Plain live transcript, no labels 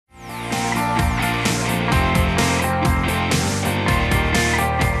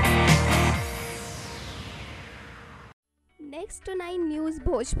Next 9 news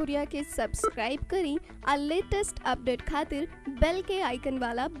भोजपुरिया के subscribe करी और लेटेस्ट अपडेट खातिर बेल के आइकन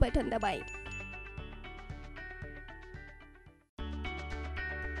वाला बटन दबाएं।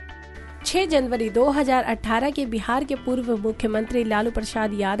 6 जनवरी 2018 के बिहार के पूर्व मुख्यमंत्री लालू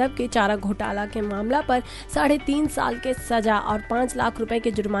प्रसाद यादव के चारा घोटाला के मामला पर 3.5 साल के सजा और 5 लाख रुपए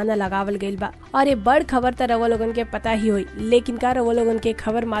के जुर्माना लगावल गईल बा। और ये बड़ खबर तो रउआ लोगन के पता ही हुई, लेकिन का रउआ लोगन के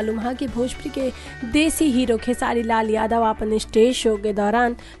खबर मालूम है कि भोजपुरी के देसी हीरो खेसारी लाल यादव अपन स्टेज शो के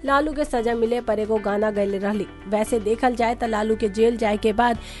दौरान लालू के सजा मिले पर एगो गाना गैले रहली। वैसे देखल जाए तो लालू के जेल जाए के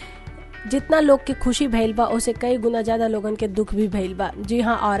बाद जितना लोग के खुशी भइल बा उसे कई गुना ज्यादा लोगन के दुख भी भइल बा। जी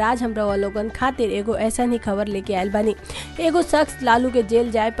हाँ, और आज हम रउआ लोगन खातिर एगो ऐसा ही खबर लेके आयल बानी। एगो शख्स लालू के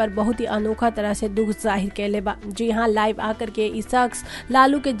जेल जाए पर बहुत ही अनोखा तरह से दुख जाहिर कैले बा। जी हाँ, लाइव आकर के इस शख्स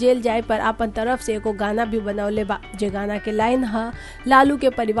लालू के जेल जाए पर अपन तरफ से एगो गाना भी बनौले बा। जे गाना के लाइन है, लालू के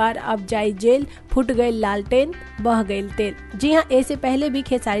परिवार अब जाई जेल, फुट गई लालटेन, बह गई तेल। जी हाँ, ऐसे पहले भी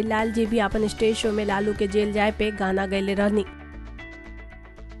खेसारी लाल जी भी अपन स्टेज शो में लालू के जेल जाए पे गाना गैले रहनी।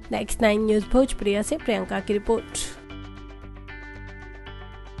 नेक्स्ट 9 न्यूज़ भोजपुरिया से प्रियंका की रिपोर्ट।